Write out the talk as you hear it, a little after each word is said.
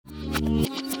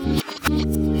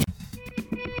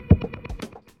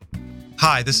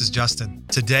Hi, this is Justin.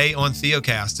 Today on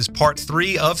Theocast is part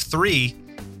 3 of 3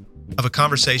 of a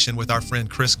conversation with our friend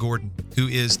Chris Gordon, who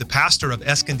is the pastor of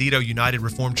Escondido United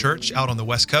Reformed Church out on the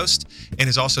West Coast and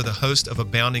is also the host of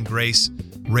Abounding Grace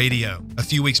Radio. A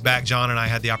few weeks back, John and I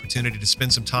had the opportunity to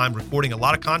spend some time recording a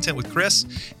lot of content with Chris.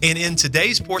 And in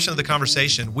today's portion of the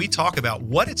conversation, we talk about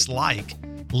what it's like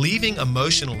leaving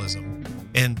emotionalism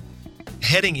and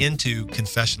heading into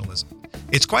confessionalism.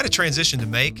 It's quite a transition to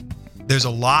make. There's a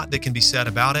lot that can be said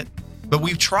about it, but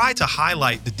we try to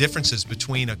highlight the differences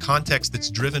between a context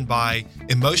that's driven by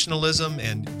emotionalism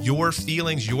and your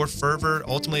feelings, your fervor.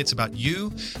 Ultimately, it's about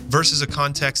you versus a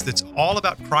context that's all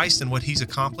about Christ and what he's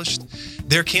accomplished.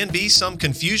 There can be some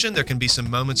confusion. There can be some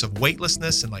moments of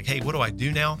weightlessness and like, hey, what do I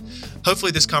do now?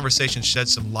 Hopefully this conversation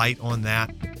sheds some light on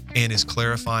that and is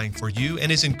clarifying for you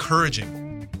and is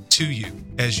encouraging to you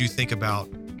as you think about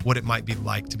what it might be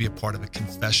like to be a part of a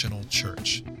confessional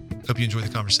church. Hope you enjoy the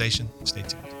conversation. Stay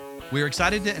tuned. We're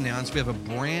excited to announce we have a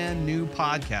brand new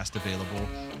podcast available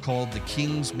called the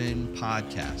Kingsmen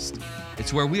Podcast.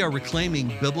 It's where we are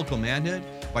reclaiming biblical manhood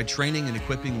by training and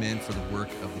equipping men for the work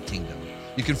of the kingdom.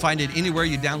 You can find it anywhere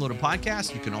you download a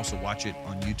podcast. You can also watch it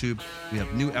on YouTube. We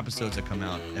have new episodes that come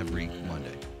out every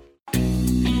Monday.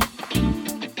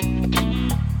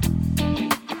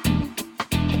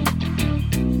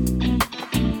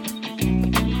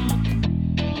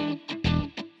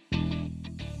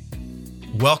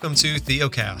 Welcome to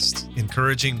Theocast,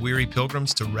 encouraging weary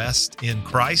pilgrims to rest in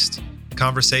Christ.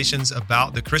 Conversations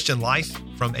about the Christian life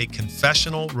from a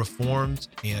confessional, reformed,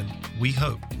 and we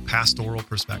hope, pastoral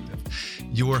perspective.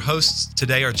 Your hosts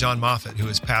today are John Moffitt, who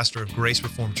is pastor of Grace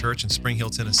Reformed Church in Spring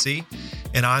Hill, Tennessee,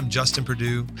 and I'm Justin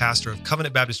Perdue, pastor of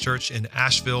Covenant Baptist Church in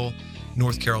Asheville,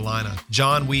 North Carolina.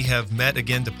 John, we have met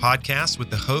again to podcast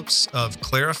with the hopes of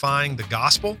clarifying the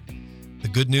gospel, the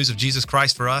good news of Jesus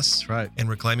Christ for us, That's right, and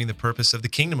reclaiming the purpose of the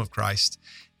kingdom of Christ.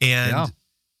 And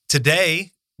today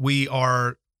we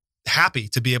are happy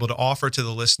to be able to offer to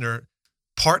the listener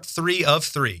part 3 of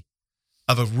 3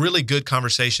 of a really good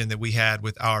conversation that we had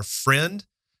with our friend,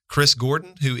 Chris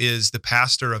Gordon, who is the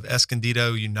pastor of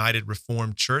Escondido United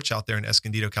Reformed Church out there in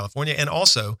Escondido, California, and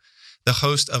also the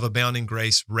host of Abounding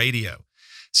Grace Radio.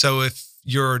 So if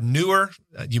you're newer,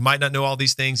 you might not know all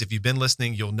these things. If you've been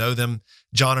listening, you'll know them.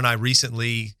 John and I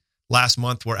recently, last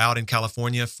month, were out in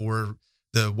California for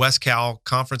the West Cal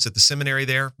conference at the seminary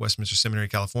there, Westminster Seminary,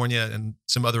 California, and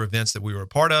some other events that we were a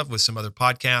part of with some other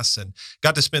podcasts, and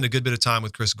got to spend a good bit of time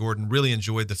with Chris Gordon. Really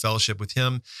enjoyed the fellowship with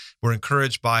him. We're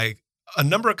encouraged by a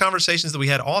number of conversations that we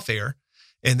had off air.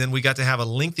 And then we got to have a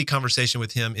lengthy conversation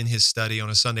with him in his study on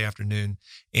a Sunday afternoon.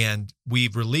 And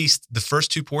we've released the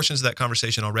first 2 portions of that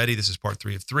conversation already. This is part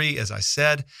 3 of 3, as I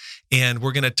said. And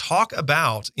we're going to talk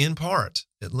about, in part,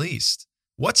 at least,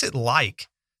 what's it like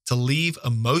to leave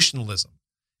emotionalism?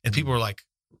 And people are like,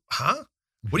 huh?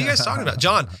 What are you guys talking about?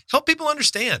 John, help people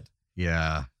understand.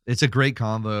 Yeah, it's a great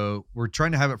convo. We're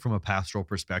trying to have it from a pastoral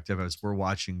perspective as we're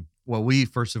watching. Well, we,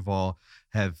 first of all,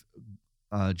 have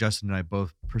Justin and I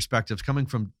both perspectives coming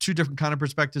from 2 different kind of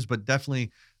perspectives, but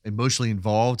definitely emotionally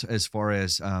involved as far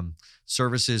as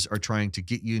services are trying to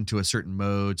get you into a certain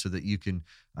mode so that you can,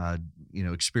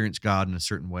 experience God in a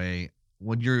certain way.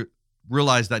 When you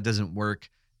realize that doesn't work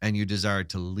and you desire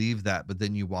to leave that, but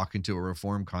then you walk into a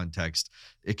reform context,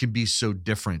 it can be so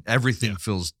different. Everything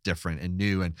feels different and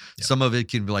new. And some of it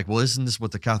can be like, well, isn't this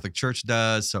what the Catholic Church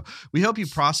does? So we help you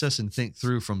process and think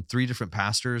through from 3 different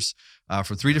pastors,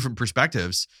 from 3 different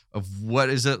perspectives of what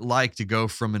is it like to go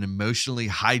from an emotionally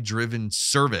high-driven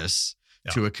service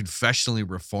to a confessionally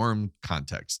reformed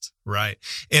context. Right.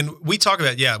 And we talk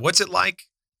about, what's it like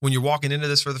when you're walking into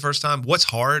this for the first time? What's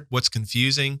hard? What's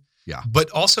confusing? Yeah. But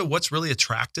also what's really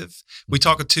attractive. We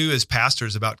talk too as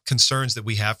pastors about concerns that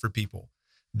we have for people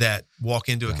that walk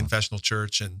into a confessional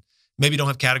church and maybe don't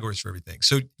have categories for everything.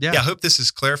 So I hope this is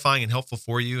clarifying and helpful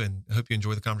for you, and I hope you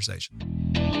enjoy the conversation.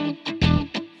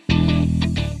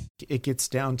 It gets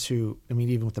down to,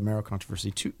 even with the Marrow controversy,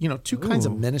 two kinds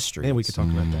of ministries. And we could talk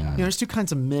about that. There's 2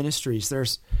 kinds of ministries.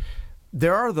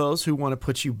 There are those who want to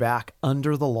put you back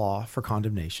under the law for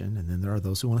condemnation, and then there are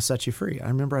those who want to set you free. I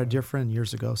remember I had a dear friend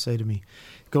years ago say to me,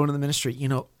 go into the ministry,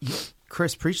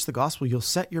 Chris, preach the gospel, you'll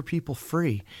set your people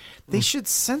free. They should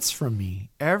sense from me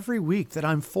every week that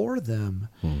I'm for them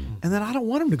and that I don't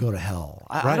want them to go to hell.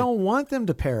 I don't want them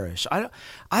to perish.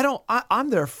 I'm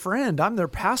their friend. I'm their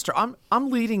pastor. I'm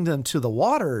leading them to the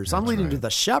waters. I'm leading to the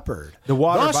shepherd. The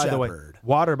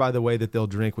water, by the way, that they'll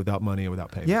drink without money and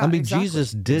without payment. Yeah, exactly.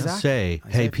 Jesus did say,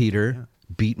 hey, Peter,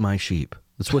 beat my sheep.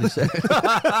 That's what he said.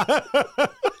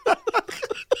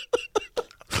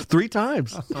 3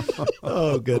 times.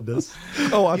 Oh goodness.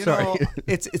 Oh, I'm You sorry. know,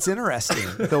 it's interesting.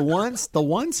 The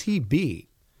ones he beat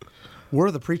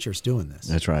were the preachers doing this.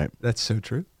 That's right. That's so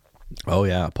true. Oh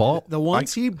yeah, Paul. The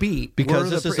ones he beat because were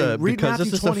this the is pre- a read because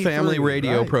this Matthew is a family 23,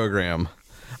 radio right? program.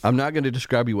 I'm not going to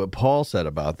describe you what Paul said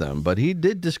about them, but he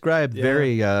did describe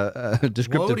very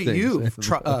descriptive Woe to things. you,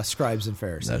 scribes and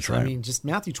Pharisees. That's right. I mean, just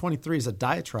Matthew 23 is a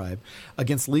diatribe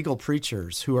against legal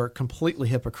preachers who are completely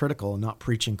hypocritical and not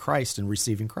preaching Christ and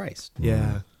receiving Christ.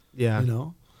 Yeah. Yeah. You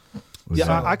know?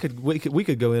 Yeah, we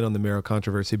could go in on the Marrow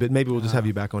controversy, but maybe we'll just have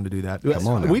you back on to do that. Come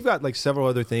on now. We've got like several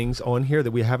other things on here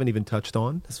that we haven't even touched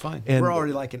on. That's fine. And- We're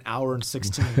already like an hour and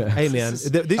 16. Hey man,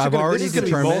 these are I've gonna, already this is gonna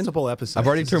be determined multiple episodes. I've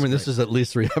already This is determined great. this is at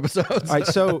least 3 episodes. All right,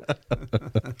 so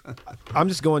I'm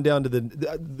just going down to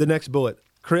the next bullet,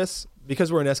 Chris,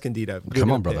 because we're in Escondido. you're Come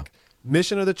gonna on, brother. pick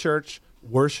mission of the church,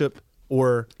 worship,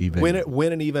 or Evan.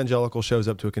 when an evangelical shows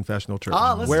up to a confessional church.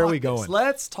 Let's Where are talk we this. going?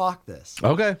 Let's talk this.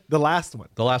 Okay, The last one.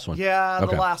 the last one. Yeah,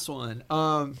 Okay. the last one.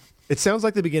 It sounds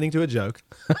like the beginning to a joke.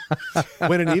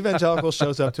 When an evangelical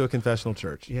shows up to a confessional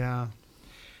church. Yeah.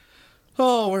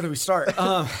 Oh, where do we start?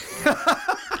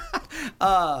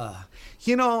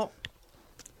 You know,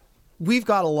 we've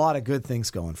got a lot of good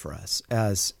things going for us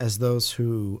as those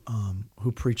who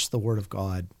preach the Word of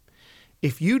God.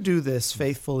 If you do this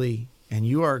faithfully and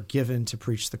you are given to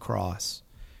preach the cross,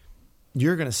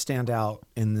 you're going to stand out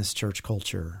in this church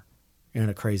culture in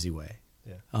a crazy way.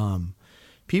 Yeah.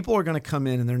 People are going to come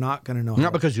in and they're not going to know.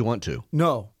 Not because you want to.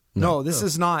 No. This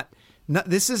is not.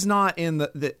 This is not in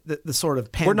the sort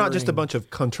of pandering. We're not just a bunch of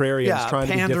contrarians trying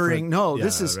to be pandering. different. No, Yeah,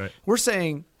 this is right. we're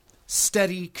saying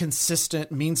steady,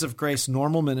 consistent means of grace,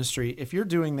 normal ministry. If you're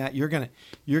doing that, you're gonna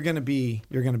be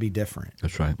different.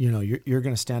 That's right. You know, you're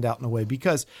gonna stand out in a way,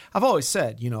 because I've always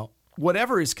said, you know,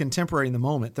 whatever is contemporary in the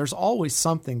moment, there's always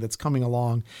something that's coming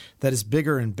along that is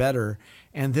bigger and better,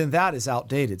 and then that is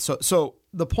outdated. So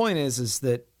the point is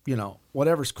that, you know,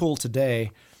 whatever's cool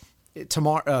today,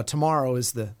 tomorrow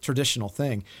is the traditional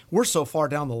thing. We're so far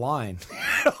down the line.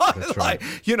 That's right.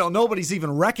 You know, nobody's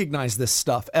even recognized this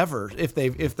stuff ever if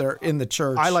they're in the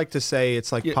church. I like to say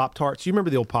it's like Pop-Tarts. You remember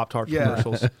the old Pop-Tart Yeah.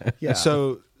 commercials? Yeah.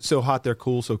 So hot they're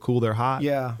cool, so cool they're hot.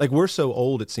 Yeah. Like we're so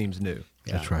old it seems new.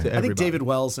 That's right. to I think everybody. David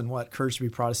Wells in Courage to be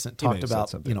Protestant He may talked have said about,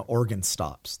 something. you know, organ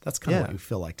stops. That's kind of Yeah. what you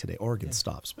feel like today, organ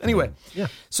stops. But anyway,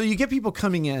 so you get people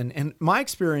coming in, and my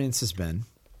experience has been,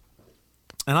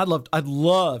 and I'd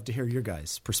love to hear your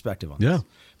guys' perspective on Yeah. this.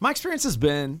 My experience has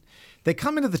been, they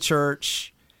come into the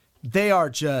church, they are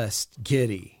just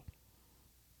giddy.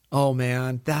 Oh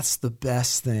man, that's the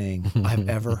best thing I've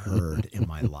ever heard in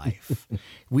my life.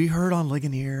 We heard on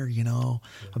Ligonier, you know,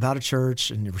 about a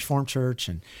church and a Reformed church,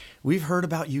 and we've heard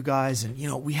about you guys, and you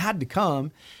know, we had to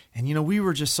come, and you know, we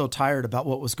were just so tired about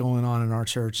what was going on in our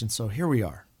church, and so here we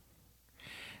are.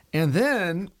 And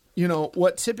then, you know,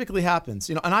 what typically happens,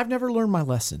 you know, and I've never learned my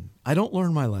lesson. I don't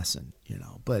learn my lesson, you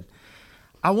know, but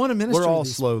I want to minister. We're all to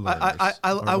these, slow learners,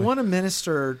 I want to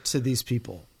minister to these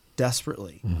people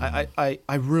desperately. I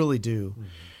really do.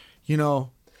 You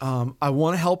know, I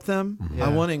want to help them. I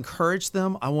want to encourage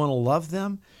them. I want to love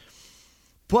them.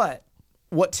 But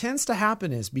what tends to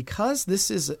happen is, because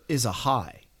this is a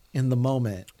high in the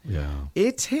moment,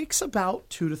 it takes about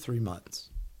 2 to 3 months.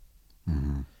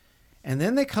 And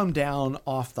then they come down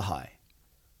off the high.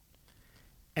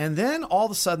 And then all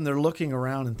of a sudden they're looking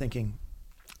around and thinking,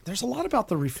 there's a lot about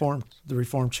the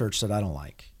Reformed church that I don't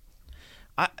like.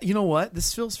 You know what?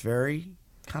 This feels very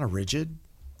kind of rigid.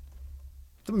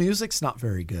 The music's not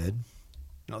very good.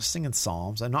 You know, singing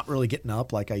psalms. I'm not really getting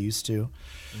up like I used to.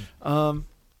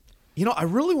 You know, I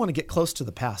really want to get close to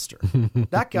the pastor.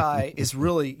 That guy is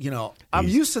really, you know, I'm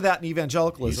used to that in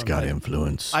evangelicalism. He's got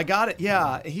influence. I got it.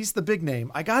 Yeah, he's the big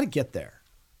name. I got to get there,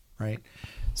 right?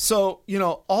 So, you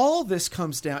know, all this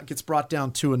gets brought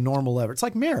down to a normal level. It's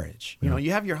like marriage. You know,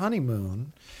 you have your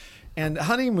honeymoon, and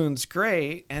honeymoon's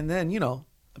great, and then, you know,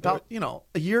 about, you know,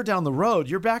 a year down the road,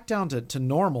 you're back down to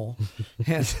normal,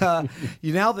 and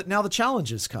now the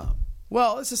challenges come.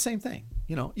 Well, it's the same thing.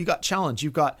 You know, you got challenge.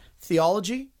 You've got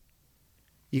theology.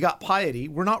 You got piety.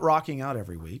 We're not rocking out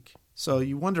every week. So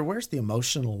you wonder, where's the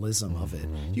emotionalism of it?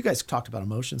 You guys talked about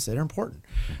emotions. They're important.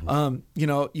 You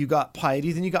know, you got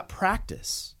piety, then you got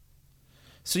practice.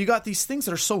 So you got these things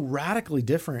that are so radically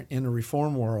different in the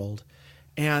Reform world.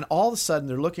 And all of a sudden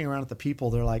they're looking around at the people.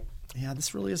 They're like, yeah,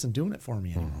 this really isn't doing it for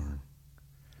me anymore.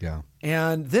 Yeah.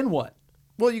 And then what?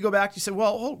 Well, you go back, you say,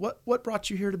 well, what brought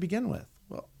you here to begin with?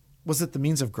 Well, was it the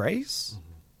means of grace?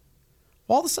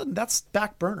 Well, all of a sudden that's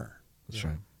back burner. That's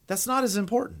right. That's not as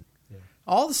important.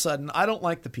 All of a sudden, I don't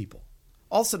like the people.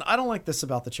 all of a sudden I don't like this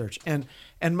about the church, and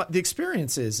the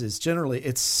experience is generally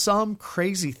it's some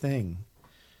crazy thing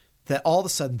that all of a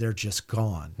sudden they're just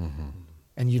gone,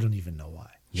 and you don't even know why.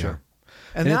 Sure.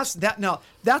 And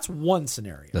that's one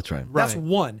scenario. That's right. That's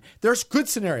one. There's good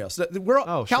scenarios.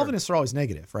 Calvinists are always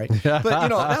negative, right?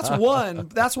 But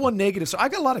that's one negative. So I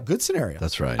got a lot of good scenarios.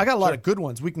 That's right. I got a lot of good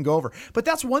ones we can go over. But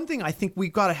that's one thing I think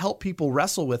we've got to help people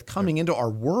wrestle with coming into our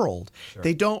world. If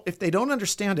they don't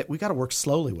understand it, we got to work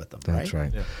slowly with them. That's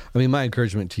right. Yeah. I mean, my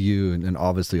encouragement to you and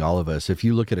obviously all of us, if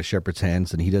you look at a shepherd's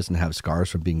hands and he doesn't have scars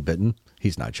from being bitten,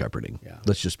 he's not shepherding. Yeah.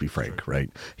 Let's just be frank, right?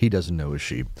 He doesn't know his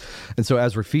sheep. And so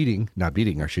as we're not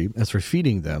beating our sheep, as we're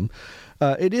feeding them,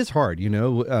 it is hard,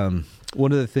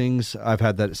 one of the things, I've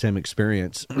had that same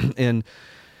experience, and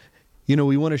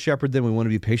we want to shepherd them, we want to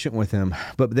be patient with them,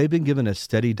 but they've been given a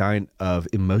steady diet of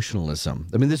emotionalism.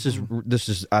 I mean, this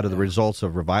is out of the results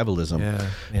of revivalism,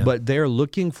 but they're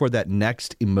looking for that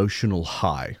next emotional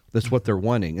high. That's what they're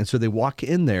wanting. And so they walk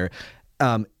in there.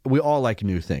 We all like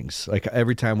new things. Like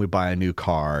every time we buy a new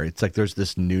car, it's like there's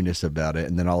this newness about it,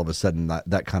 and then all of a sudden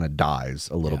that kind of dies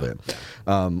a little bit.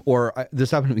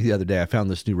 This happened to me the other day. I found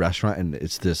this new restaurant, and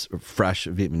it's this fresh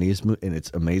Vietnamese, and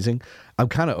it's amazing. I'm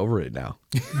kind of over it now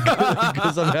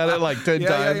because I've had it like 10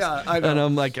 times, I know. and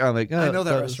I'm like, oh, I know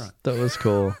that restaurant. That was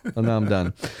cool, and now I'm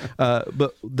done.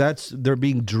 But they're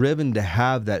being driven to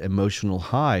have that emotional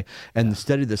high, and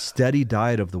the steady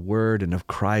diet of the Word and of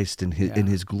Christ and in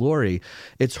His glory.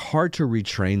 It's hard to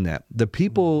retrain that. The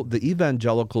people, the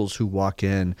evangelicals who walk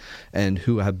in and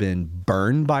who have been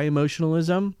burned by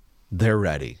emotionalism, they're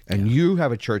ready. And you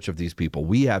have a church of these people.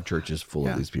 We have churches full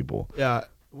of these people. Yeah,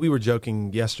 we were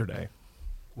joking yesterday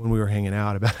when we were hanging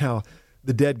out about how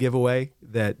the dead giveaway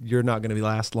that you're not going to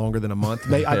last longer than a month,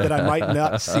 that I might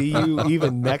not see you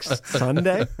even next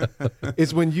Sunday,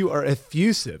 is when you are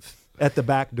effusive at the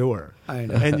back door. I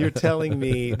know. And you're telling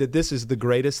me that this is the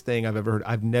greatest thing I've ever heard.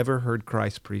 I've never heard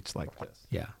Christ preach like this.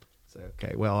 Yeah. So,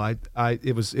 okay, well,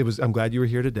 I'm glad you were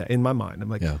here today. In my mind, I'm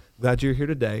like, glad you're here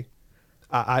today.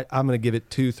 I'm going to give it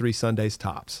 2-3 Sundays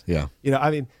tops. Yeah.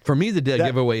 For me, the dead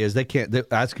giveaway is they're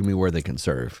asking me where they can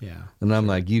serve. Yeah. And I'm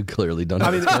like, you clearly don't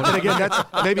know. And again,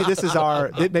 maybe this is our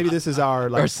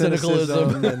like our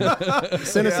cynicism.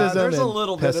 Cynicism. There's a and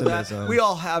little bit of that. We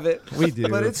all have it. We do.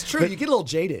 But it's true. You get a little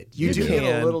jaded. You do get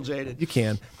a little jaded. You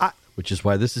can. Which is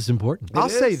why this is important. I'll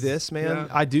say this, man. Yeah.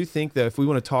 I do think that if we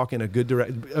want to talk in a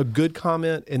good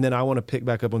comment, and then I want to pick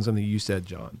back up on something you said,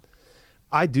 John.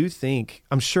 I do think,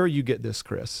 I'm sure you get this,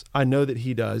 Chris. I know that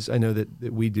he does. I know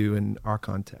that we do in our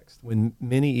context. When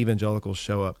many evangelicals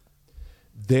show up,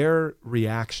 their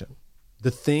reaction,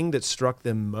 the thing that struck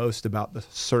them most about the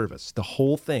service, the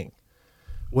whole thing,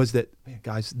 was that, man,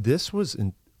 guys, this was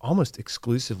almost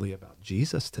exclusively about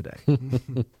Jesus today.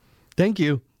 Thank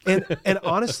you. And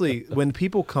honestly, when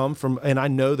people come from, and I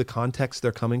know the context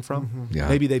they're coming from,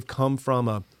 maybe they've come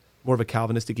from more of a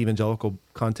Calvinistic evangelical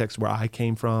context where I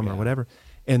came from or whatever.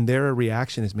 And their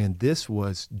reaction is, man, this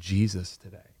was Jesus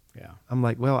today. Yeah. I'm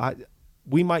like, well,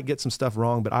 we might get some stuff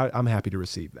wrong, but I'm happy to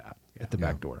receive that at the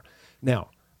back door. Now,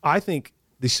 I think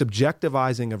the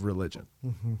subjectivizing of religion,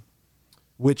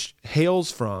 which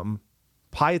hails from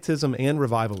pietism and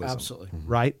revivalism. Absolutely.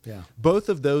 Right? Yeah. Both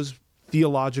of those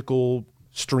theological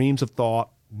streams of thought,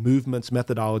 movements,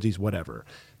 methodologies, whatever,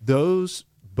 those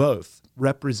both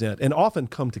represent and often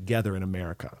come together in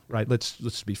America, right?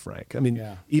 Let's be frank. I mean,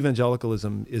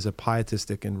 evangelicalism is a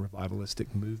pietistic and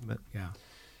revivalistic movement. Yeah.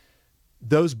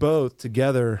 Those both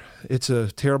together, it's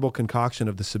a terrible concoction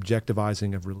of the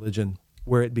subjectivizing of religion,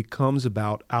 where it becomes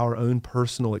about our own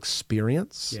personal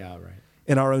experience. Yeah, right.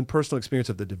 And our own personal experience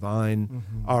of the divine,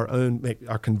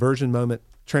 our conversion moment,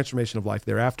 transformation of life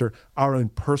thereafter, our own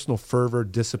personal fervor,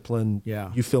 discipline,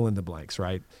 you fill in the blanks,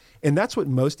 right? And that's what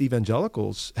most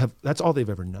evangelicals have, that's all they've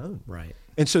ever known. Right.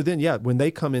 And so then, when they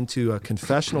come into a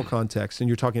confessional context and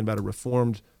you're talking about a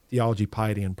reformed theology,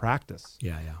 piety, and practice,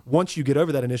 once you get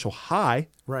over that initial high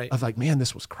of like, man,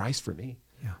 this was Christ for me,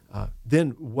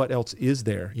 then what else is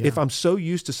there? If I'm so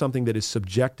used to something that is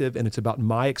subjective and it's about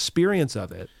my experience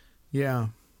of it,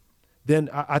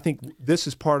 then I think this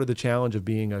is part of the challenge of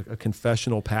being a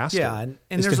confessional pastor. Yeah, and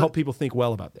is to help people think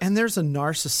well about this. And there's a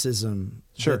narcissism.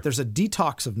 Sure. There's a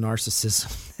detox of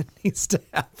narcissism that needs to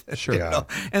happen. Sure. You know?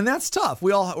 And that's tough.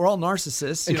 We're all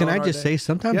narcissists. And can I just say,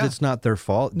 sometimes it's not their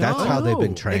fault. That's how they've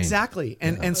been trained. Exactly.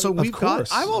 And so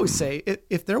I always say,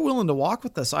 if they're willing to walk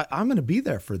with us, I'm going to be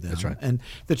there for them. That's right. And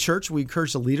the church, we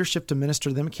encourage the leadership to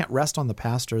minister to them. It can't rest on the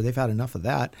pastor. They've had enough of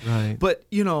that. Right. But,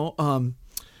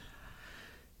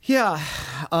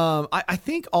 I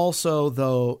think also,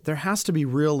 though, there has to be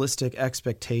realistic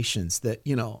expectations that,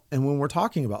 and when we're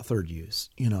talking about third use,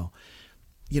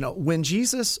 when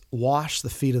Jesus washed the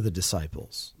feet of the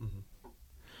disciples,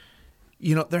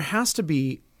 there has to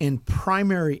be in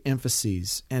primary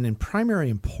emphases and in primary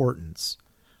importance,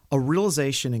 a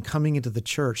realization in coming into the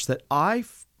church that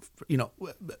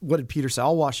what did Peter say?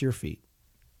 I'll wash your feet.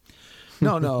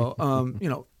 No,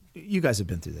 you guys have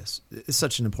been through this. It's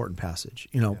such an important passage.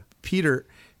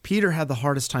 Peter had the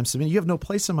hardest time submitting. You have no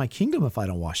place in my kingdom if I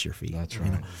don't wash your feet. That's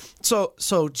right.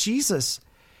 So Jesus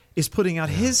is putting out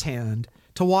his hand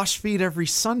to wash feet every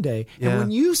Sunday. Yeah. And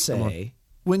when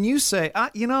you say,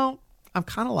 I'm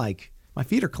kind of like, my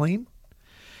feet are clean,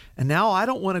 and now I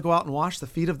don't want to go out and wash the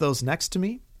feet of those next to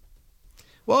me.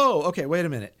 Whoa, okay, wait a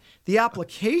minute. The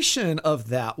application of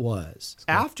that was,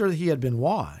 after he had been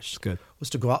washed, was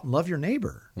to go out and love your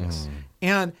neighbor. Yes.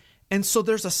 And so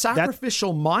there's a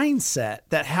sacrificial mindset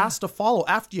that has to follow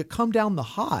after you come down the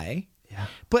high. Yeah.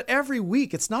 But every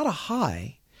week, it's not a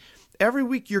high. Every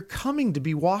week you're coming to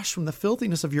be washed from the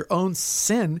filthiness of your own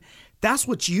sin. That's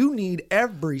what you need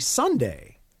every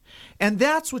Sunday. And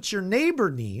that's what your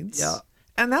neighbor needs. Yeah.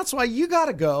 And that's why you got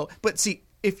to go. But see,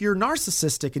 if you're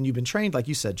narcissistic and you've been trained, like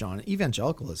you said, John,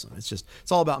 evangelicalism, it's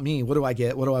all about me. What do I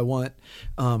get? What do I want?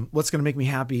 What's going to make me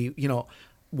happy?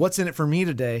 What's in it for me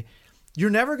today?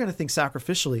 You're never going to think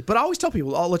sacrificially. But I always tell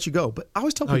people, I'll let you go. But I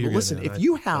always tell people, listen, if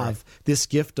you have this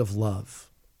gift of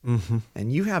love,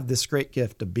 and you have this great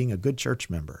gift of being a good church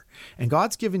member, and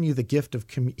God's given you the gift of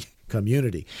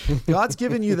community, God's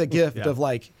given you the gift of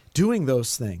like doing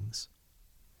those things.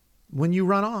 When you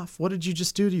run off, what did you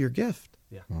just do to your gift?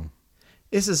 Yeah.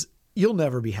 You'll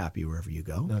never be happy wherever you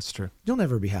go. That's true. You'll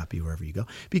never be happy wherever you go,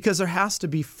 because there has to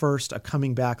be first a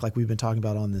coming back, like we've been talking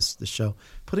about on this show,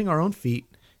 putting our own feet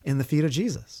in the feet of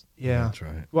Jesus. Yeah, that's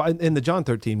right. Well, and the John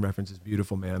 13 reference is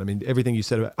beautiful, man. I mean, everything you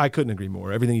said I couldn't agree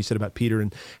more. Everything you said about Peter,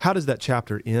 and how does that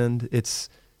chapter end? It's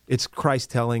Christ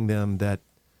telling them that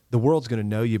the world's going to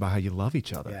know you by how you love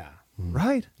each other. Yeah.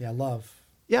 Right? Yeah, love.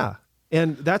 Yeah.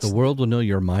 And that's The world will know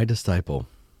you're my disciple.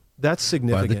 That's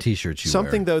significant. By the t-shirts you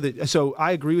Something wear. though so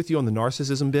I agree with you on the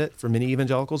narcissism bit for many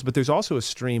evangelicals, but there's also a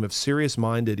stream of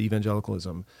serious-minded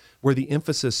evangelicalism where the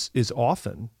emphasis is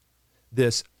often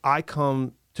this: I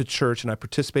come to church and I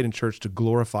participate in church to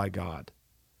glorify God.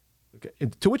 Okay.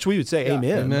 And to which we would say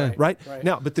amen. Amen. Right? Right.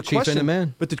 Now, but the Chief and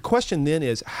amen. But the question then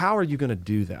is, how are you going to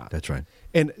do that? That's right.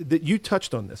 And you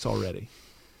touched on this already.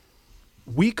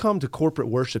 We come to corporate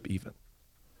worship even.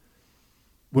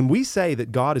 When we say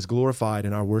that God is glorified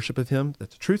in our worship of him,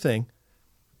 that's a true thing.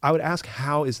 I would ask,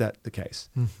 how is that the case?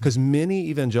 Because many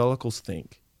evangelicals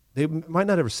think, they might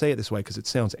not ever say it this way because it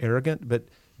sounds arrogant, but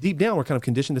deep down we're kind of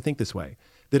conditioned to think this way,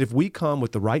 that if we come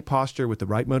with the right posture, with the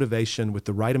right motivation, with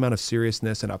the right amount of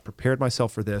seriousness, and I've prepared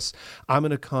myself for this, I'm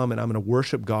going to come and I'm going to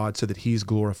worship God so that he's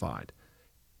glorified.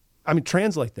 I mean,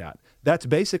 translate that. That's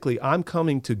basically, I'm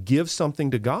coming to give something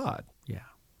to God. Yeah.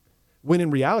 When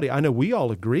in reality, I know we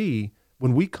all agree,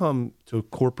 when we come to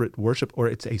corporate worship or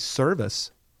it's a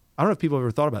service, I don't know if people have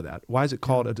ever thought about that. Why is it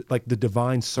called like the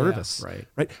divine service? Yeah,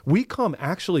 right. We come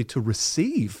actually to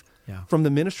receive from the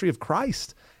ministry of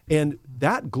Christ. And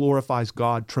that glorifies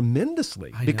God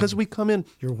tremendously because we come in.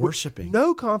 You're worshiping.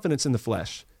 No confidence in the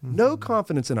flesh, no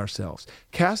confidence in ourselves,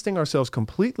 casting ourselves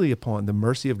completely upon the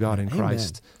mercy of God in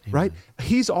Christ, right?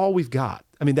 He's all we've got.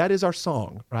 I mean, that is our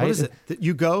song, right? What is it?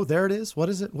 You go, there it is. What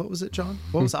is it? What was it, John?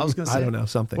 What was I was going to say? I don't know,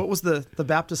 something. What was the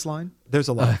Baptist line? There's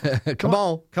a lot. Come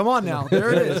on. Come on now.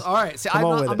 There it is. All right. See, Come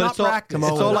on with it. I'm not It's all, practicing.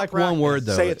 it's all like one word,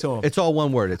 though. Say it to him. It's all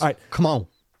one word. It's All right. come on.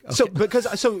 So Chris,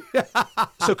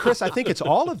 I think it's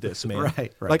all of this, man.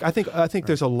 Right. Like I think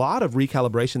there's a lot of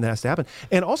recalibration that has to happen,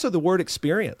 and also the word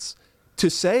experience. To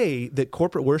say that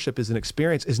corporate worship is an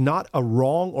experience is not a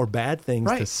wrong or bad thing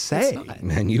to say. It's not.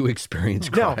 Man, you experience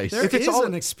Now, Christ. There if it's is all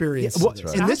an experience. Yeah, well, to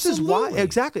this. and this is why Absolutely.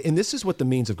 exactly, and this is what the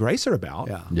means of grace are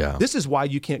about. Yeah. This is why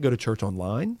you can't go to church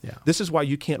online. Yeah. This is why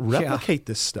you can't replicate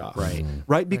this stuff. Right.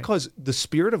 Right? Because the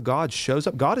Spirit of God shows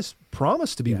up. God has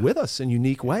promised to be with us in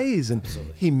unique ways, and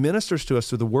He ministers to us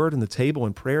through the Word and the table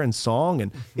and prayer and song,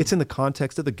 and it's in the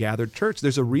context of the gathered church.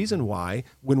 There's a reason why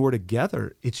when we're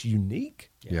together, it's unique.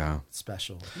 Yeah.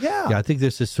 Special. Yeah. Yeah, I think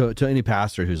this is so to any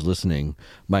pastor who's listening,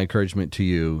 my encouragement to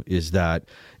you is that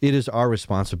it is our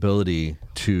responsibility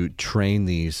to train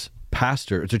these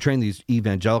pastors, to train these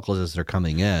evangelicals as they're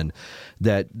coming in,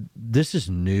 that this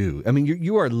is new. I mean,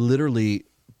 you are literally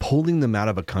pulling them out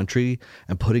of a country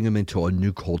and putting them into a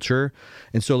new culture.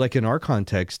 And so like in our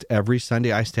context, every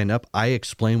Sunday I stand up, I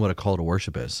explain what a call to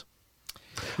worship is.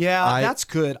 Yeah, that's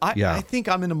good. I Yeah. think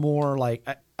I'm in a more like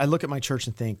I look at my church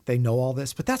and think they know all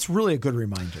this, but that's really a good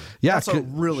reminder. Yeah, that's a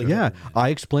really good reminder. I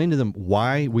explained to them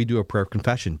why we do a prayer of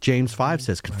confession. James 5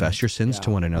 says, confess your sins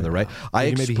to one another, right? I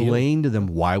explained to them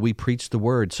why we preach the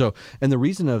word. So, and the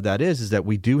reason of that is that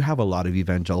we do have a lot of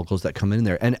evangelicals that come in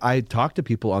there. And I talk to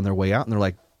people on their way out and they're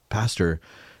like, Pastor,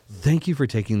 thank you for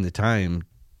taking the time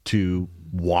to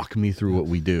walk me through what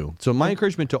we do. So my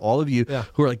encouragement to all of you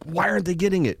who are like, why aren't they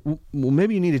getting it? Well,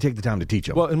 maybe you need to take the time to teach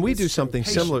them. Well, and we do something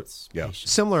similar.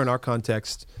 Similar in our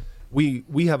context. We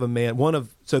have a man,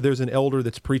 so there's an elder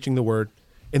that's preaching the word,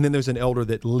 and then there's an elder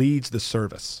that leads the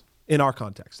service in our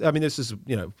context. I mean, this is,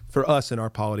 for us in our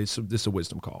polity, this is a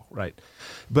wisdom call, right?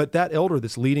 But that elder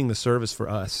that's leading the service for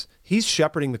us, he's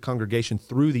shepherding the congregation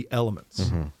through the elements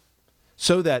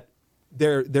so that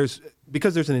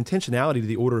because there's an intentionality to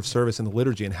the order of service and the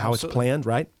liturgy and how it's planned,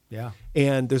 right? Yeah.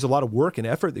 And there's a lot of work and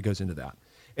effort that goes into that.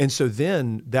 And so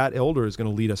then that elder is going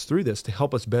to lead us through this to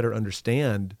help us better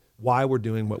understand why we're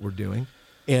doing what we're doing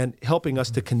and helping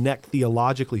us to connect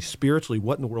theologically, spiritually,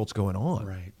 what in the world's going on.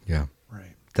 Right. Yeah.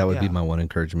 Right. That would be my one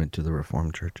encouragement to the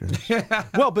Reformed churches.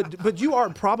 Well, but you are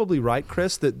probably right,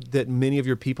 Chris, that many of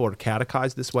your people are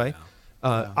catechized this way.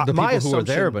 The people who are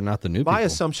there, but not the new people. My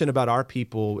assumption about our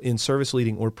people in service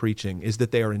leading or preaching is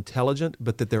that they are intelligent,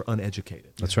 but that they're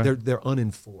uneducated. That's right. They're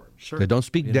uninformed. Sure. They don't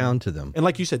speak down to them. And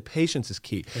like you said, patience is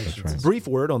key. That's right. Brief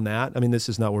word on that. I mean, this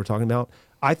is not what we're talking about.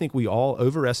 I think we all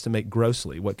overestimate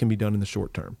grossly what can be done in the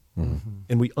short term.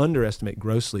 And we underestimate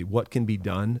grossly what can be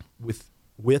done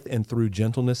with and through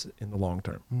gentleness in the long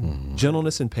term.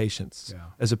 Gentleness and patience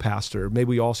as a pastor. May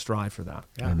we all strive for that.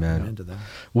 Yeah, Amen. I'm into that.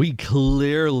 We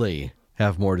clearly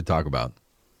have more to talk about.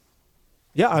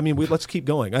 Yeah, I mean, let's keep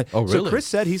going. Oh, really? So Chris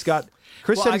said he's got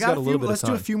a little bit of time. Let's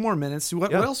do a few more minutes.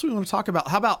 What else do we want to talk about?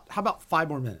 How about 5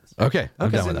 more minutes? Okay, I'm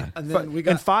down with that. And then we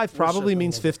got 5 probably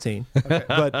means 15.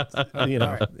 But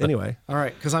anyway. All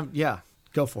right, because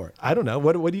go for it. I don't know.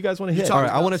 What do you guys want to hit? All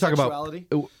right, I want to talk about.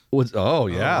 Let's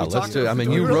do it. I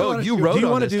mean, you wrote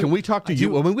on this. Can we talk to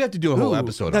you? I mean, we have to do a whole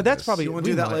episode. No, that's probably. You want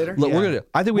to do that later? Look, we're gonna.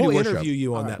 I think we do worship. We'll interview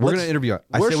you on that. We're gonna interview.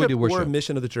 I say we do worship. Or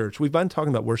mission of the church. We've been talking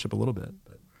about worship a little bit.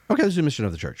 Okay, let's do mission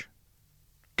of the church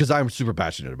because I'm super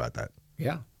passionate about that.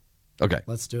 Yeah. Okay.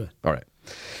 Let's do it. All right.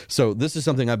 So this is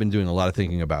something I've been doing a lot of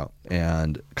thinking about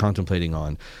and contemplating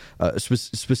on,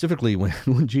 specifically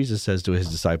when Jesus says to his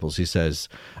disciples, he says,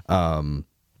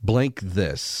 blank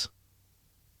this.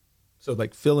 So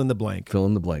like fill in the blank. Fill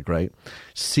in the blank, right?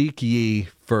 Seek ye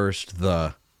first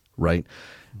the, right?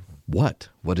 What?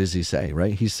 What does he say,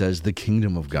 right? He says the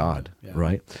kingdom of God,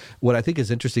 right? What I think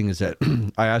is interesting is that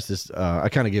I asked this, I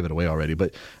kind of gave it away already,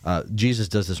 but Jesus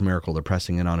does this miracle. They're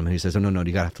pressing in on him, and he says, oh, no,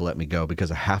 you got to have to let me go because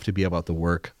I have to be about the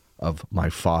work of my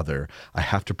Father. I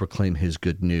have to proclaim his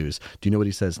good news. Do you know what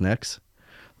he says next?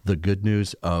 The good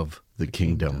news of the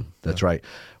kingdom. That's right.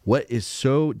 What is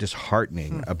so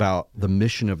disheartening about the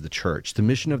mission of the church? The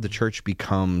mission of the church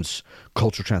becomes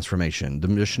cultural transformation. The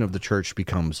mission of the church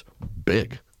becomes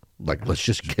big. Like, let's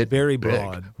just get very big,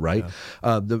 broad, right?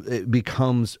 It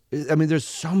becomes, I mean, there's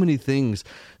so many things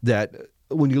that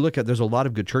when you look at, there's a lot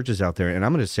of good churches out there, and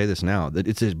I'm going to say this now, that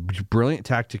it's a brilliant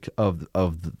tactic of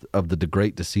the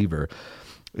great deceiver,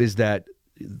 is that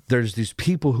there's these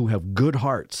people who have good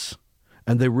hearts,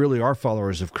 and they really are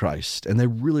followers of Christ, and they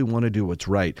really want to do what's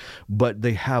right, but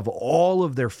they have all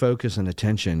of their focus and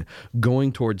attention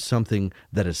going towards something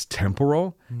that is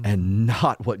temporal and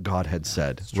not what God had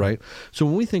said, right? So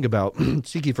when we think about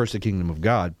seek ye first the kingdom of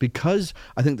God, because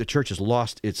I think the church has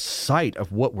lost its sight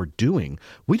of what we're doing,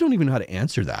 we don't even know how to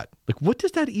answer that. Like, what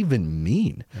does that even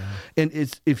mean? And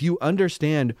if you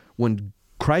understand when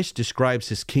Christ describes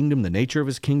his kingdom, the nature of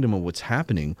his kingdom, and what's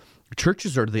happening,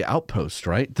 churches are the outposts,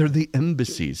 right? They're the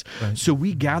embassies. Right. So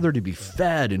we gather to be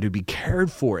fed and to be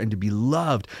cared for and to be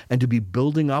loved and to be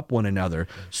building up one another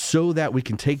so that we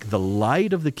can take the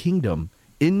light of the kingdom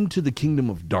into the kingdom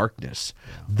of darkness.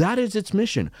 That is its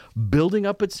mission, building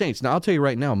up its saints. Now, I'll tell you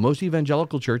right now, most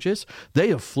evangelical churches, they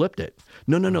have flipped it.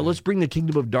 No, let's bring the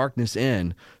kingdom of darkness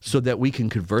in so that we can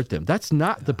convert them. That's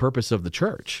not the purpose of the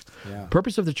church.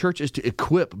 Purpose of the church is to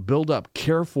equip, build up,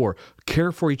 care for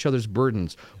each other's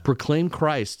burdens, proclaim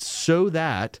Christ so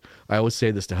that, I always say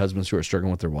this to husbands who are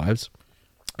struggling with their wives,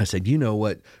 I said, you know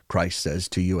what Christ says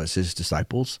to you as his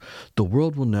disciples? The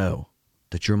world will know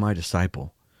that you're my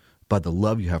disciple by the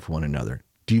love you have for one another.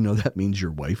 Do you know that means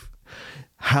your wife?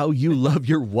 How you love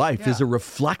your wife is a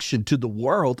reflection to the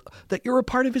world that you're a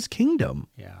part of his kingdom.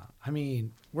 Yeah. I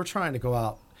mean, we're trying to go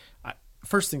out.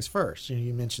 First things first,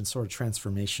 you mentioned sort of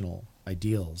transformational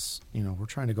ideals. We're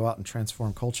trying to go out and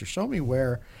transform culture. Show me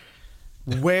where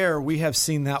where we have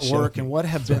seen that work and what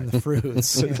have been the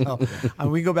fruits.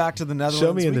 And we go back to the Netherlands.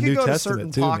 Show me in we the can New go Testament to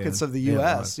certain too, pockets man. of the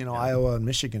U.S., Iowa and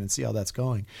Michigan, and see how that's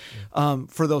going.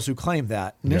 For those who claim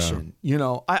that mission,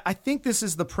 I think this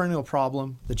is the perennial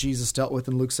problem that Jesus dealt with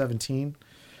in Luke 17.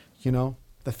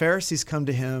 The Pharisees come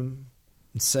to him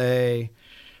and say,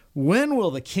 when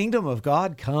will the kingdom of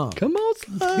God come? Come on,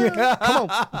 son. Come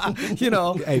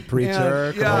on. Hey,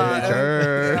 preacher. Come on,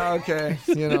 preacher.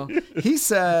 Okay. He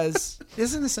says,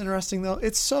 isn't this interesting though?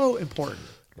 It's so important.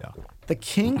 Yeah. The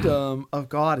kingdom of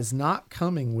God is not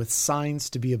coming with signs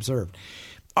to be observed.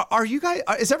 Are you guys?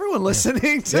 Is everyone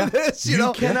listening to this?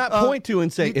 You cannot point to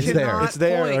and say you it's cannot there. It's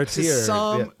there, point or it's to here.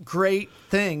 some great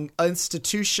thing,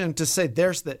 institution to say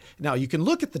there's the. Now you can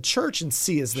look at the church and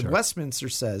see, as the Westminster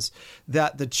says,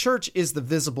 that the church is the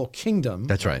visible kingdom.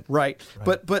 That's right. Right.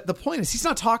 But the point is, he's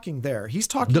not talking there. He's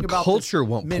talking The about culture this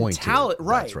won't point to mentality. it.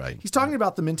 Right. That's right. He's talking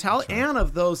about the mentality and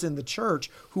of those in the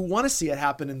church who want to see it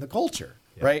happen in the culture.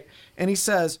 Yeah. Right. And he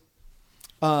says,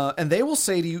 and they will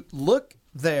say to you, look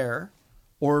there.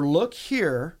 Or look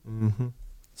here. Mm-hmm.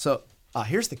 So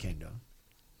here's the kingdom.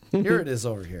 Here it is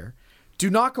over here.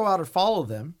 Do not go out or follow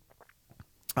them.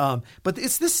 But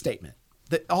it's this statement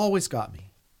that always got me.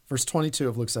 Verse 22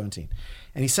 of Luke 17.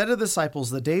 And he said to the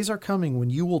disciples, the days are coming when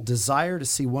you will desire to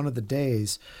see one of the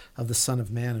days of the Son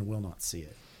of Man and will not see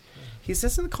it. He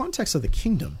says in the context of the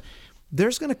kingdom,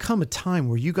 there's going to come a time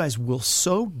where you guys will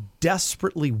so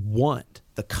desperately want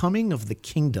the coming of the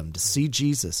kingdom to see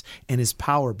Jesus and his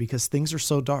power because things are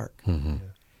so dark. Mm-hmm.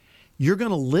 You're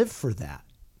going to live for that.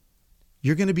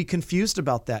 You're going to be confused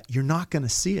about that. You're not going to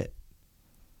see it.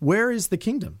 Where is the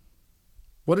kingdom?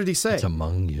 What did he say? It's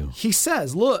among you. He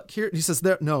says, look, here, he says,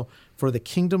 there, no, for the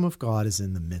kingdom of God is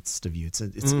in the midst of you. It's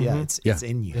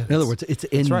in you. In other words, it's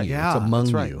in you. Yeah, it's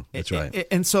among right. you. That's right.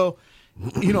 And so,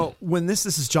 when this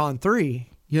is John 3,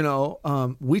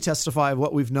 we testify of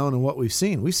what we've known and what we've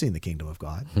seen. We've seen the kingdom of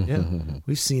God. Yeah.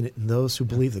 We've seen it in those who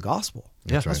believe the gospel.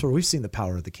 That's where we've seen the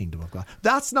power of the kingdom of God.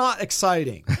 That's not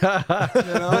exciting. But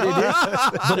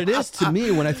it is to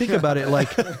me when I think about it,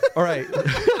 like, all right.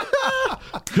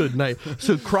 Good night.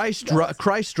 So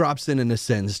Christ drops in and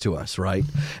ascends to us, right?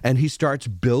 And he starts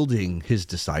building his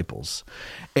disciples.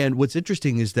 And what's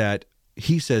interesting is that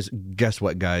he says, guess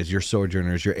what, guys? You're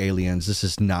sojourners, you're aliens. This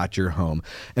is not your home.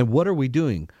 And what are we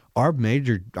doing? Our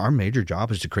major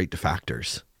job is to create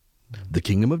defactors. The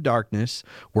kingdom of darkness,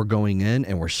 we're going in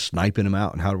and we're sniping them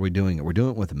out. And how are we doing it? We're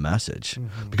doing it with a message.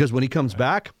 Mm-hmm. Because when he comes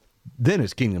back, then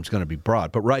his kingdom's going to be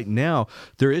broad. But right now,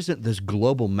 there isn't this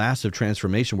global massive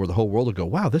transformation where the whole world will go,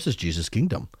 wow, this is Jesus'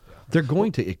 kingdom. They're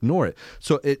going to ignore it.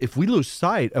 So if we lose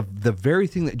sight of the very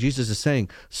thing that Jesus is saying,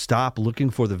 stop looking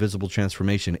for the visible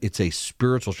transformation. It's a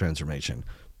spiritual transformation.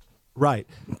 Right.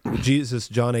 Jesus,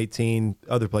 John 18,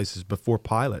 other places before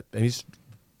Pilate. And he's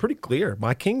pretty clear.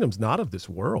 My kingdom's not of this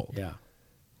world. Yeah.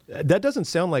 That doesn't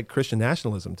sound like Christian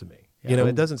nationalism to me. Yeah.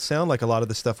 It doesn't sound like a lot of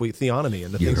the stuff theonomy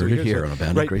and the things heard we it here on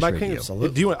Abandoned Grace Radio.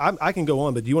 Absolutely. Do you want? I can go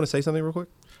on, but do you want to say something real quick?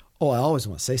 Oh, I always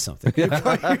want to say something.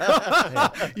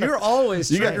 You're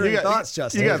always triggering thoughts,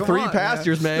 Justin. You got Come three on,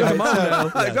 pastors, man. Come on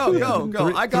now.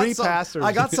 Go. Three pastors.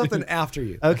 I got something after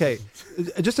you. Okay,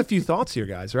 just a few thoughts here,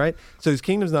 guys, right? So his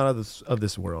kingdom's not of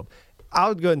this world. I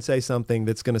would go ahead and say something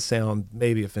that's going to sound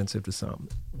maybe offensive to some.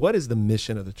 What is the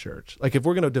mission of the church? Like if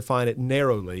we're going to define it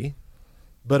narrowly,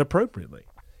 but appropriately,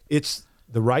 it's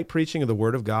the right preaching of the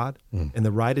word of God and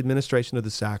the right administration of the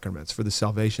sacraments for the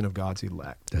salvation of God's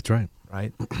elect. That's right.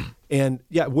 Right? And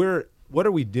yeah, what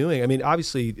are we doing? I mean,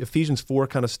 obviously Ephesians 4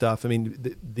 kind of stuff. I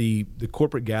mean, the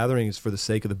corporate gathering is for the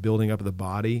sake of the building up of the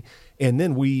body. And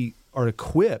then we are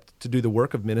equipped to do the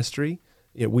work of ministry.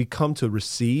 We come to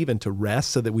receive and to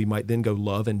rest so that we might then go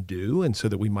love and do, and so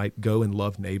that we might go and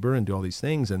love neighbor and do all these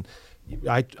things. And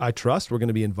I trust we're going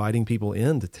to be inviting people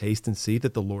in to taste and see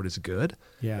that the Lord is good,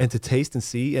 and to taste and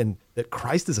see and that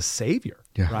Christ is a Savior,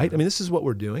 right? I mean, this is what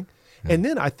we're doing. Yeah. And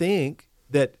then I think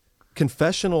that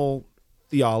confessional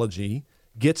theology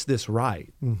gets this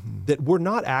right, that we're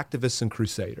not activists and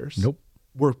crusaders. Nope.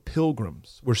 We're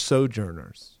pilgrims. We're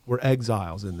sojourners. We're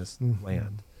exiles in this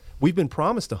land. We've been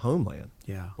promised a homeland.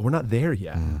 Yeah. But we're not there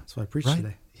yet. That's what I preached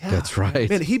today. Yeah. That's right.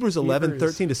 Man, Hebrews 11,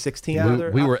 13 to 16. Yeah.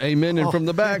 We were amening from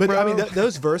the back, but bro. I mean,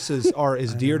 those verses are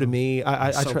as dear to me.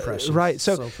 Precious. Right.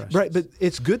 So precious. right. But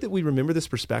it's good that we remember this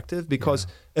perspective because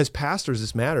as pastors,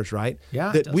 this matters, right?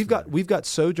 Yeah. That we've got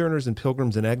sojourners and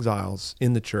pilgrims and exiles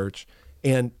in the church,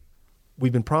 and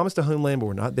we've been promised a homeland, but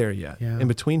we're not there yet. Yeah. And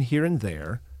between here and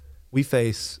there, we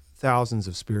face thousands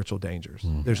of spiritual dangers.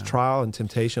 There's trial and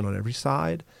temptation on every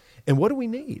side. And what do we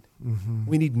need?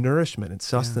 We need nourishment and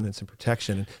sustenance and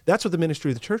protection. And that's what the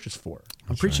ministry of the church is for.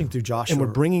 I'm preaching through Joshua. And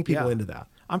we're bringing people into that.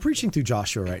 I'm preaching through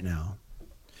Joshua right now.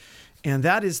 And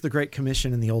that is the Great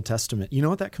Commission in the Old Testament. You know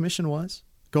what that commission was?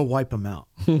 Go wipe them out.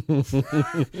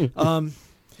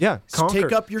 Conquer.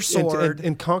 Take up your sword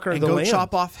and conquer and the go land.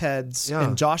 chop off heads. Yeah.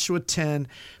 In Joshua 10,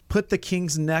 put the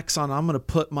king's necks on. I'm going to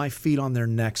put my feet on their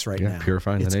necks right now.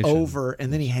 Purifying the it's nation. over,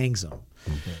 and then he hangs them.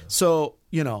 So,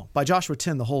 by Joshua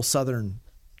 10, the whole southern,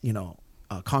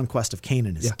 conquest of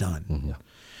Canaan is done. Yeah.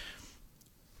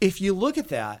 If you look at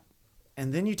that,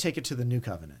 and then you take it to the new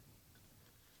covenant,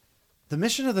 the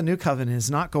mission of the new covenant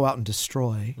is not go out and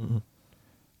destroy.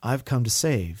 I've come to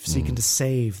save, seeking to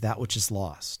save that which is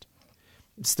lost.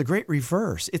 It's the great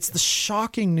reverse. It's the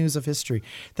shocking news of history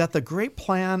that the great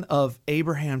plan of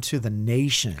Abraham to the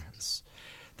nations,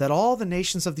 that all the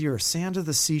nations of the earth, sand of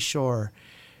the seashore,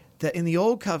 that in the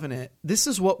old covenant, this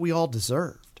is what we all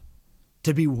deserved,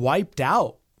 to be wiped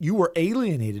out. You were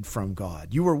alienated from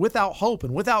God. You were without hope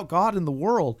and without God in the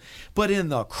world. But in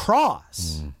the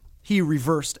cross, he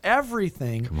reversed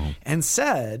everything and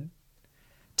said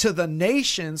to the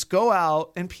nations, go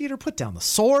out, and Peter, put down the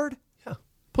sword. Yeah.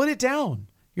 Put it down.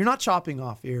 You're not chopping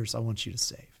off ears. I want you to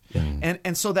save.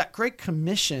 And so that great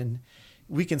commission,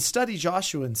 we can study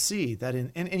Joshua and see that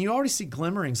and you already see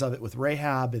glimmerings of it with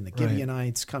Rahab and the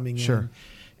Gibeonites coming in.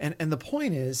 And the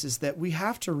point is that we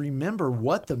have to remember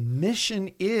what the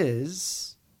mission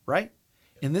is, right?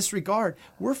 In this regard,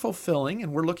 we're fulfilling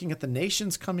and we're looking at the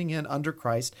nations coming in under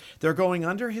Christ. They're going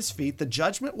under his feet. The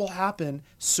judgment will happen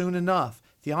soon enough.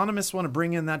 Theonomists want to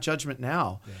bring in that judgment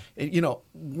now. And,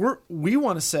 we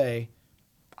want to say,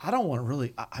 I don't want to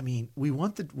really, we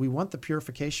want the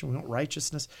purification, we want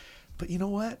righteousness. But you know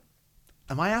what?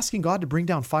 Am I asking God to bring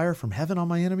down fire from heaven on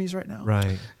my enemies right now?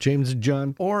 Right. James and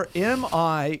John. Or am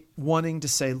I wanting to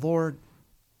say, Lord,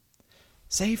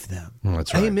 save them?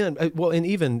 That's right. Amen. Well, and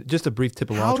even just a brief How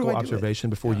do typological I do observation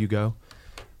it? before you go.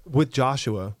 With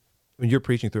Joshua, you're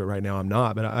preaching through it right now. I'm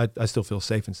not, but I still feel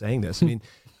safe in saying this.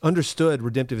 Understood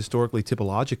redemptive historically,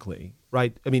 typologically,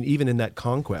 right? Even in that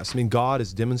conquest, God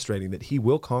is demonstrating that he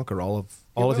will conquer all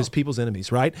of his people's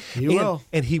enemies, right? He will.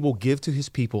 And he will give to his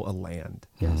people a land.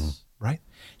 Yes. Right?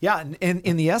 Yeah, and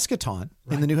in the eschaton,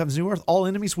 in the new heavens, new earth, all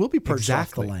enemies will be purged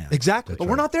off the land. Exactly. But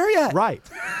we're not there yet. Right.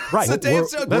 It's the day of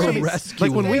grace.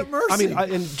 Like when Day we, of mercy.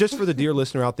 and just for the dear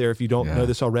listener out there, if you don't know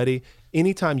this already,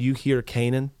 anytime you hear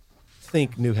Canaan,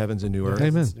 think new heavens and new earth.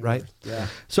 Amen. Right? Yeah.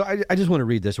 So I just want to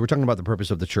read this. We're talking about the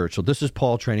purpose of the church. So this is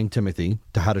Paul training Timothy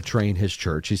to how to train his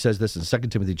church. He says this in 2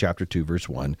 Timothy chapter 2, verse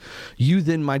 1. You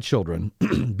then, my children,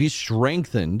 be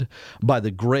strengthened by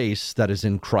the grace that is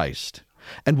in Christ.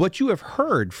 And what you have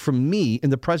heard from me in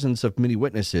the presence of many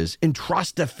witnesses,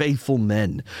 entrust to faithful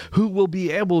men who will be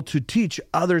able to teach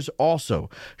others also.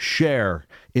 Share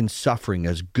in suffering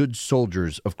as good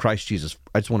soldiers of Christ Jesus.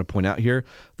 I just want to point out here,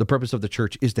 the purpose of the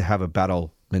church is to have a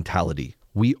battle mentality.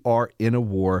 We are in a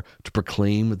war to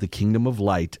proclaim the kingdom of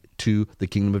light to the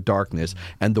kingdom of darkness,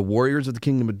 and the warriors of the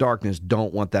kingdom of darkness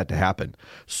don't want that to happen.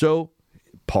 So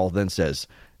Paul then says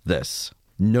this.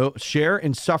 No, share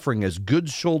in suffering as good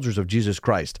soldiers of Jesus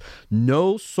Christ.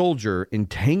 No soldier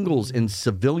entangles in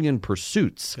civilian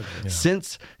pursuits,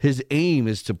 since his aim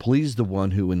is to please the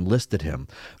one who enlisted him.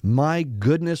 My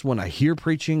goodness, when I hear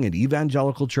preaching in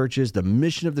evangelical churches, the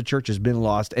mission of the church has been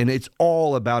lost, and it's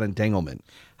all about entanglement.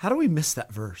 How do we miss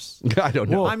that verse? I don't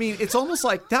know. Well, it's almost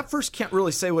like that verse can't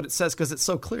really say what it says because it's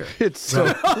so clear. It's so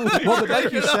Well, but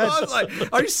like you said, I was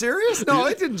like, are you serious? No,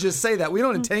 it didn't just say that. We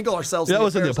don't entangle ourselves. That in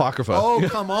was in the affairs. Apocrypha. Oh,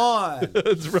 come on.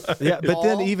 That's right. yeah, but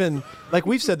then Paul? even like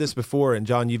we've said this before, and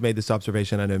John, you've made this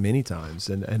observation I know many times,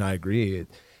 and I agree.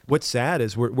 What's sad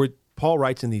is we're Paul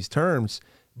writes in these terms,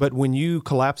 but when you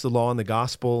collapse the law and the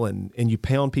gospel and you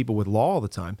pound people with law all the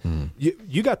time,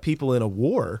 you got people in a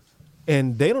war.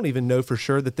 And they don't even know for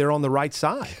sure that they're on the right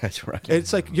side. That's right.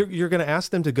 It's like you're going to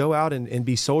ask them to go out and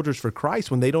be soldiers for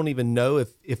Christ when they don't even know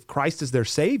if Christ is their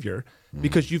Savior,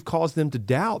 because you've caused them to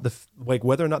doubt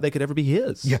whether or not they could ever be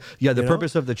His. Yeah. The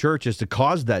purpose of the church is to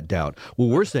cause that doubt. Well,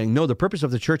 we're saying no. The purpose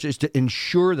of the church is to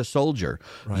ensure the soldier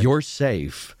you're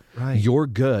safe, you're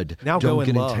good. Now don't go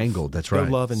and get love. entangled. That's Go right.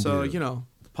 love and So, do.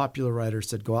 the popular writer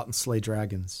said, go out and slay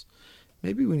dragons.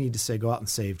 Maybe we need to say, go out and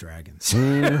save dragons. At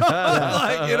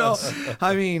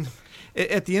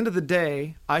the end of the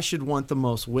day, I should want the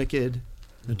most wicked,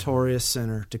 notorious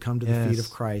sinner to come to the feet of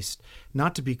Christ,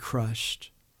 not to be crushed,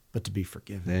 but to be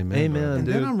forgiven. Amen. And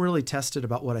dude. then I'm really tested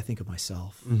about what I think of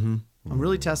myself. I'm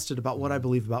really tested about what I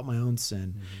believe about my own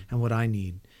sin and what I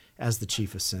need as the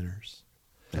chief of sinners.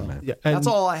 Amen. Yeah, That's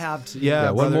all I have to Yeah,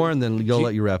 Yeah, one brother, more, and then you'll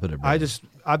let you wrap it up. brother.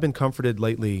 I've been comforted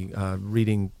lately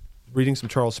reading reading some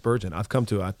Charles Spurgeon, I've come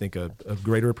to, I think, a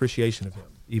greater appreciation of him,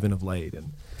 even of late.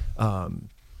 And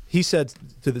he said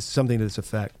something to this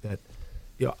effect that,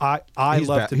 He's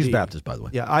Baptist, by the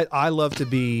way. Yeah, I love to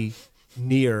be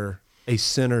near a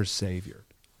sinner's Savior.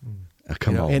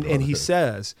 Come on, and he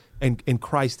says, and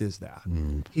Christ is that.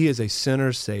 He is a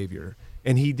sinner's Savior.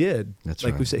 And he did. That's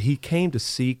like right. we said, he came to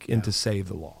seek and to save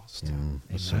the lost.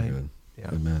 That's so good. Yeah.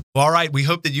 Amen. Well, all right. We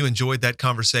hope that you enjoyed that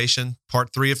conversation,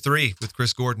 part 3 of 3 with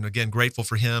Chris Gordon. Again, grateful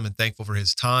for him and thankful for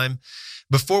his time.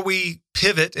 Before we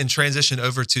pivot and transition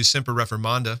over to Semper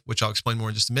Reformanda, which I'll explain more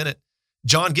in just a minute,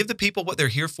 John, give the people what they're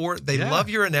here for. They love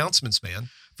your announcements, man.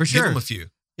 For sure. Give them a few.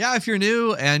 Yeah, if you're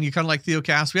new and you kind of like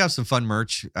Theocast, we have some fun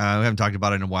merch. We haven't talked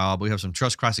about it in a while, but we have some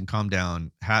Trust Christ and Calm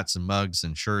Down hats and mugs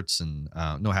and shirts, and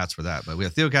no hats for that, but we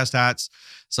have Theocast hats.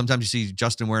 Sometimes you see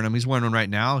Justin wearing them. He's wearing one right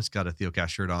now. He's got a Theocast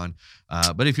shirt on.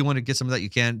 But if you want to get some of that,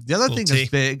 you can. The other thing that's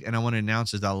big, and I want to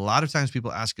announce, is that a lot of times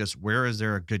people ask us, where is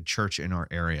there a good church in our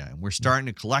area? And we're starting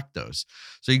to collect those.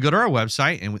 So you go to our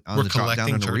website, and on the drop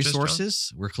down under resources,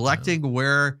 John? We're collecting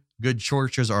where good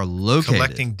churches are located.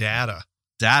 Collecting data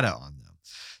On them.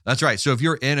 That's right. So if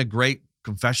you're in a great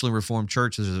confessionally reformed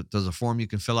church, there's a form you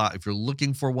can fill out. If you're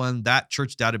looking for one, that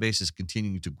church database is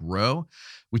continuing to grow.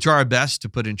 We try our best to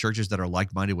put in churches that are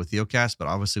like-minded with Theocast, but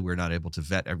obviously we're not able to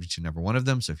vet every and every one of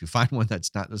them. So if you find one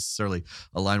that's not necessarily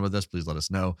aligned with us, please let us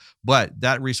know. But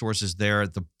that resource is there.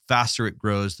 The faster it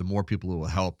grows, the more people it will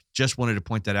help. Just wanted to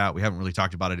point that out. We haven't really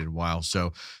talked about it in a while.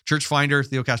 So Church Finder,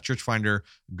 Theocast Church Finder,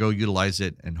 go utilize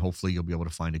it, and hopefully you'll be able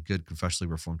to find a good confessionally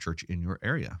reformed church in your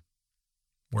area.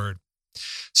 Word.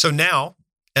 So now,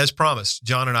 as promised,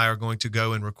 John and I are going to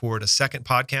go and record a second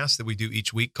podcast that we do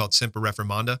each week called Semper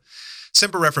Reformanda.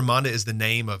 Semper Reformanda is the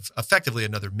name of effectively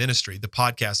another ministry. The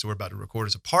podcast that we're about to record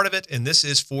is a part of it, and this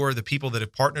is for the people that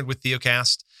have partnered with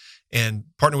Theocast and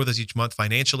partner with us each month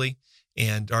financially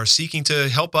and are seeking to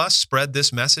help us spread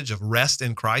this message of rest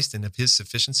in Christ and of his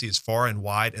sufficiency as far and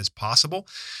wide as possible.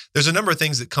 There's a number of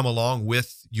things that come along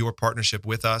with your partnership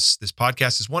with us. This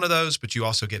podcast is one of those, but you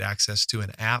also get access to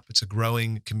an app. It's a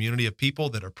growing community of people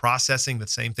that are processing the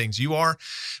same things you are.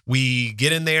 We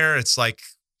get in there. It's like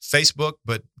Facebook,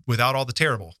 but without all the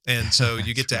terrible. And so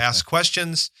you get to ask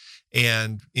questions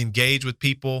and engage with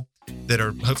people that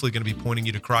are hopefully going to be pointing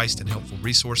you to Christ and helpful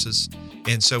resources.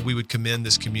 And so we would commend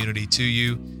this community to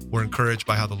you. We're encouraged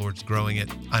by how the Lord's growing it.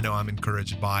 I know I'm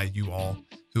encouraged by you all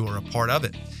who are a part of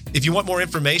it. If you want more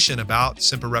information about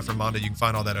Semper Reformanda, you can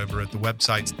find all that over at the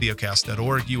website,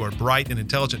 theocast.org. You are bright and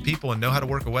intelligent people and know how to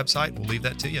work a website. We'll leave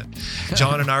that to you.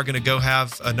 John and I are going to go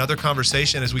have another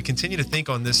conversation as we continue to think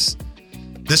on this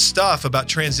stuff about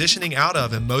transitioning out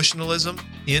of emotionalism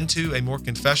into a more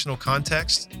confessional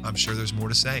context. I'm sure there's more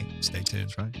to say. Stay tuned.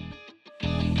 That's right.